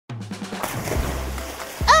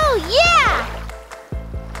yeah!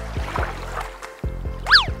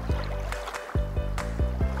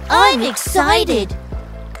 I'm excited!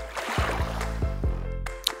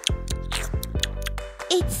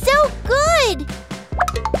 It's so good!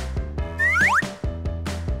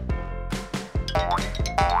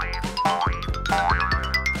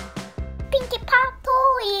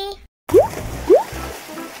 PinkyPopTOY!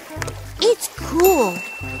 It's cool.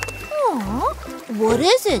 Aww, what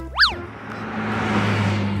is it?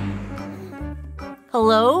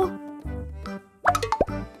 Hello?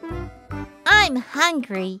 I'm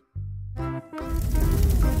hungry.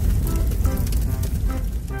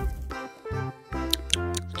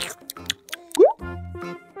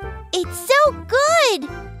 It's so good!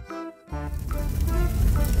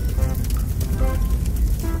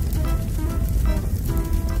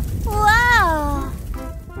 Wow!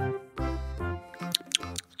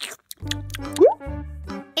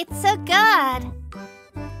 It's so good!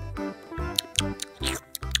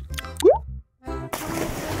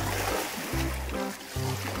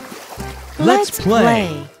 Let's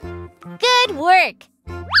play! Good work!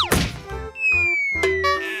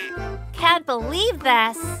 Can't believe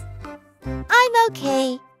this! I'm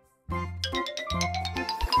okay.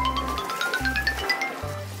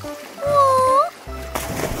 Aww.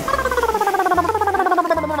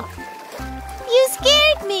 You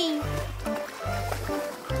scared me!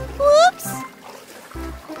 Whoops!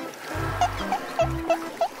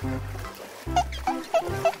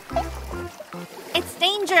 It's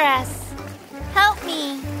dangerous! Help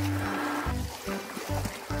me!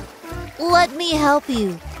 Let me help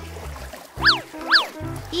you.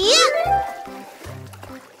 Yeah!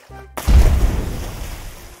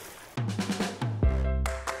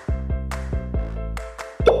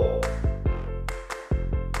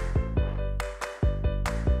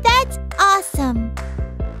 That's awesome!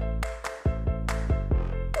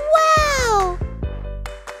 Wow!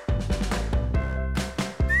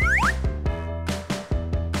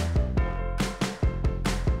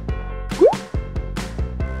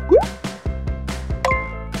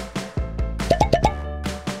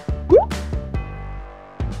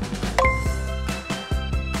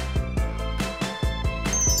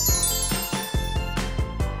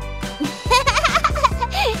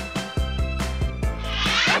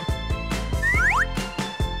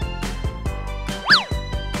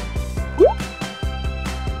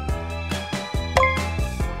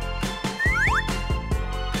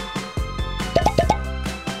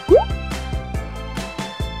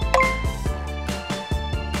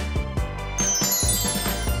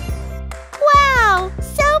 Wow,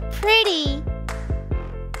 so pretty!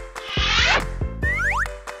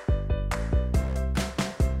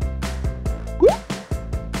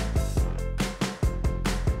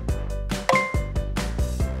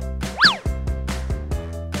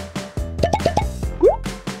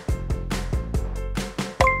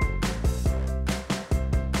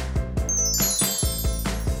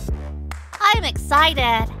 I'm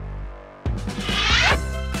excited!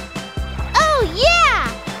 Oh, yeah!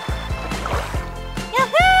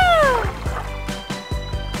 Yahoo!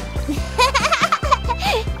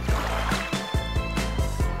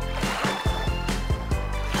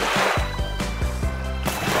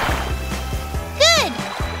 Good!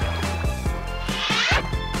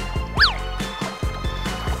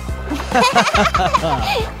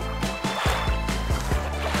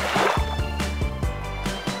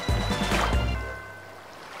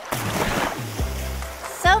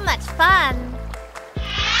 So much fun!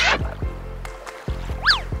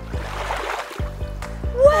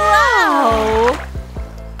 Wow!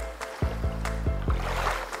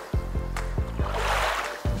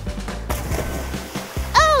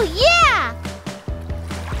 Oh, yeah!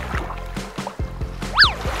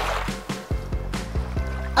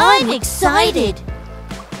 I'm excited!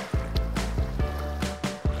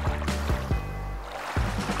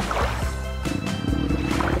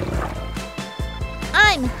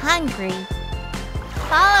 I'm hungry.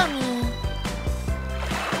 Follow me.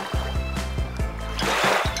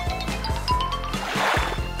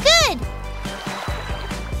 Good!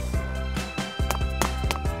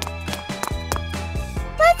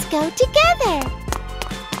 Let's go together.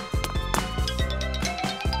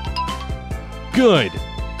 Good!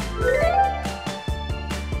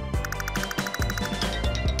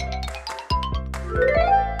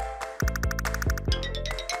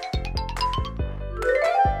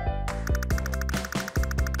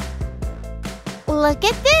 Look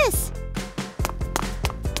at this!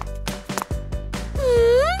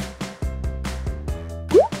 Hmm?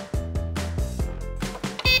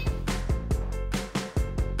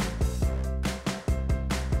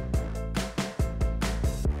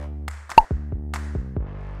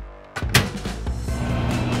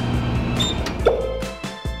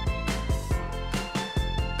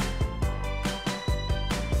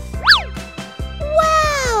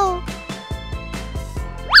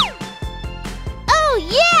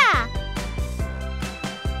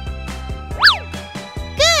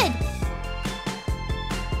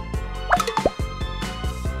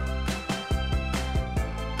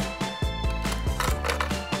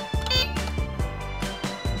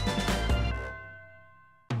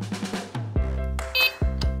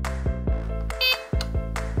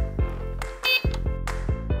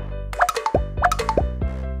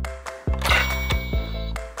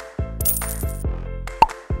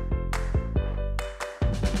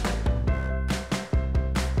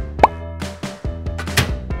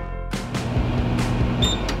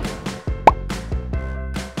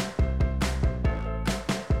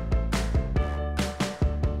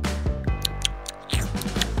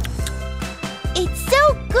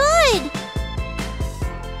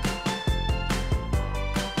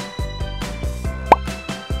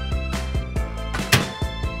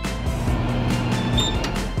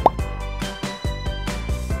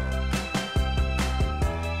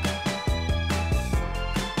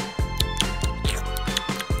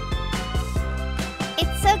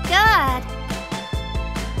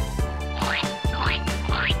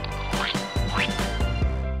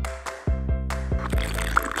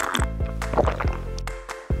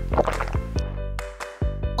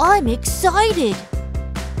 I'm excited.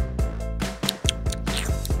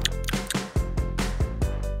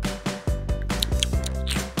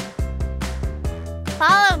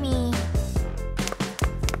 Follow me.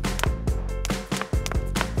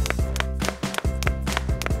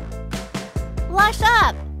 Wash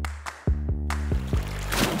up.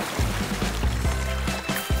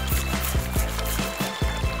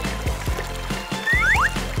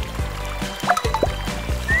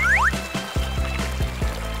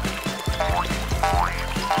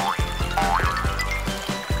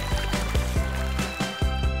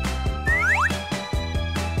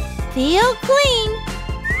 Feel clean.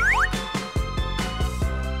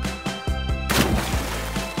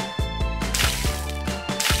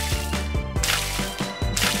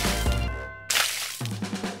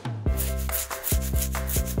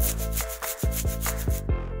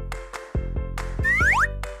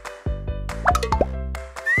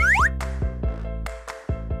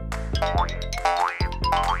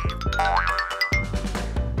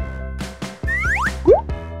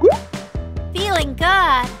 Feeling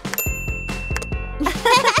good.